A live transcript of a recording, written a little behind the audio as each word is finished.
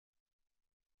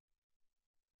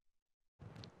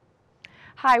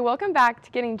Hi, welcome back to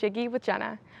Getting Jiggy with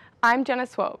Jenna. I'm Jenna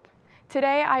Swope.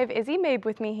 Today I have Izzy Maib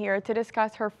with me here to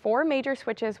discuss her 4 major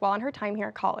switches while on her time here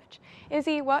at college.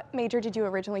 Izzy, what major did you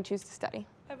originally choose to study?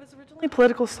 I was originally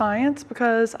political science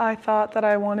because I thought that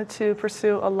I wanted to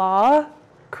pursue a law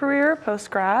career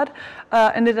post-grad.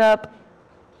 Ended up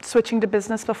switching to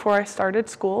business before I started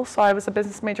school, so I was a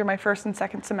business major my first and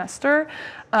second semester.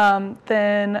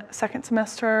 Then second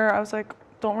semester I was like,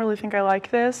 don't really think I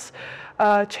like this.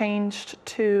 Changed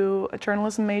to a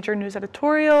journalism major, news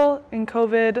editorial. In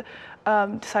COVID,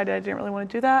 decided I didn't really want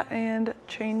to do that and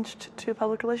changed to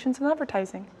public relations and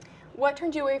advertising. What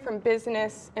turned you away from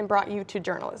business and brought you to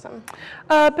journalism?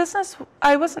 Business,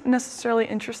 I wasn't necessarily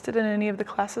interested in any of the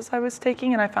classes I was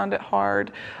taking, and I found it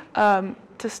hard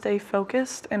to stay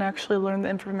focused and actually learn the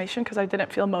information because I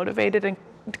didn't feel motivated and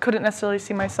couldn't necessarily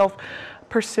see myself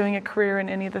pursuing a career in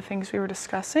any of the things we were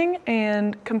discussing.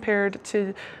 And compared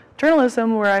to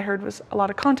journalism, where I heard was a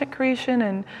lot of content creation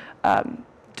and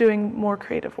doing more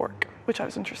creative work, which I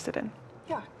was interested in.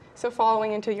 Yeah, so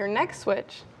following into your next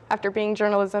switch, after being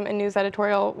journalism and news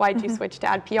editorial, why did you switch to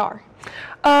ad PR?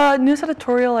 News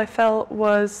editorial I felt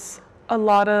was a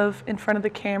lot of in front of the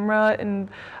camera and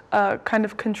kind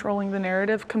of controlling the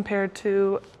narrative, compared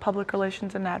to public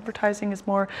relations and advertising is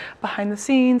more behind the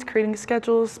scenes, creating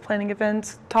schedules, planning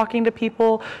events, talking to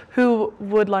people who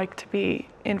would like to be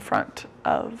in front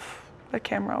of the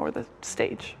camera or the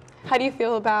stage. How do you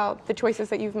feel about the choices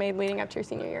that you've made leading up to your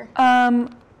senior year?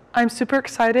 I'm super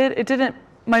excited.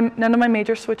 None of my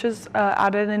major switches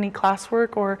added any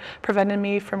classwork or prevented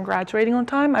me from graduating on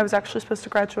time. I was actually supposed to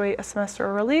graduate a semester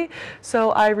early,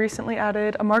 so I recently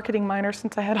added a marketing minor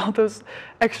since I had all those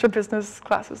extra business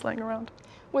classes laying around.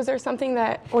 Was there something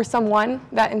or someone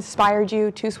that inspired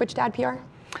you to switch to ad PR?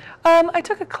 I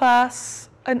took a class,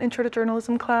 an intro to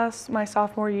journalism class, my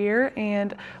sophomore year,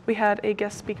 and we had a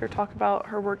guest speaker talk about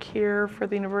her work here for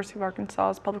the University of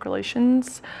Arkansas's public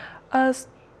relations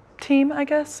team, I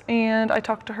guess, and I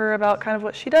talked to her about kind of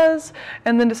what she does,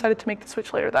 and then decided to make the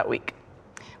switch later that week.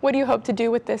 What do you hope to do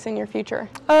with this in your future?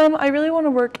 I really want to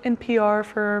work in PR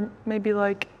for maybe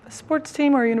like a sports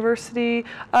team or a university,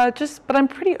 but I'm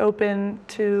pretty open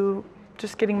to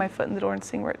just getting my foot in the door and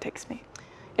seeing where it takes me.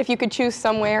 If you could choose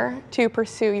somewhere to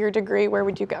pursue your degree, where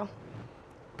would you go?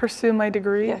 Pursue my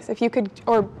degree? Yes, if you could,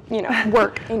 or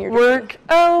work in your degree. Work?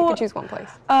 Oh. You could choose one place.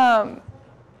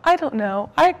 I don't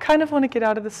know. I kind of want to get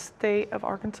out of the state of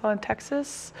Arkansas and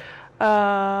Texas.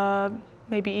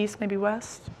 Maybe east, maybe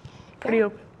west. Pretty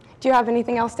open. Do you have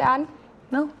anything else to add?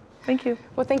 No, thank you.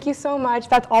 Well, thank you so much.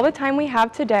 That's all the time we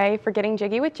have today for Getting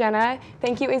Jiggy with Jenna.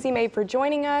 Thank you, Izzy Maib, for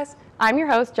joining us. I'm your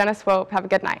host, Jenna Swope. Have a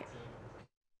good night.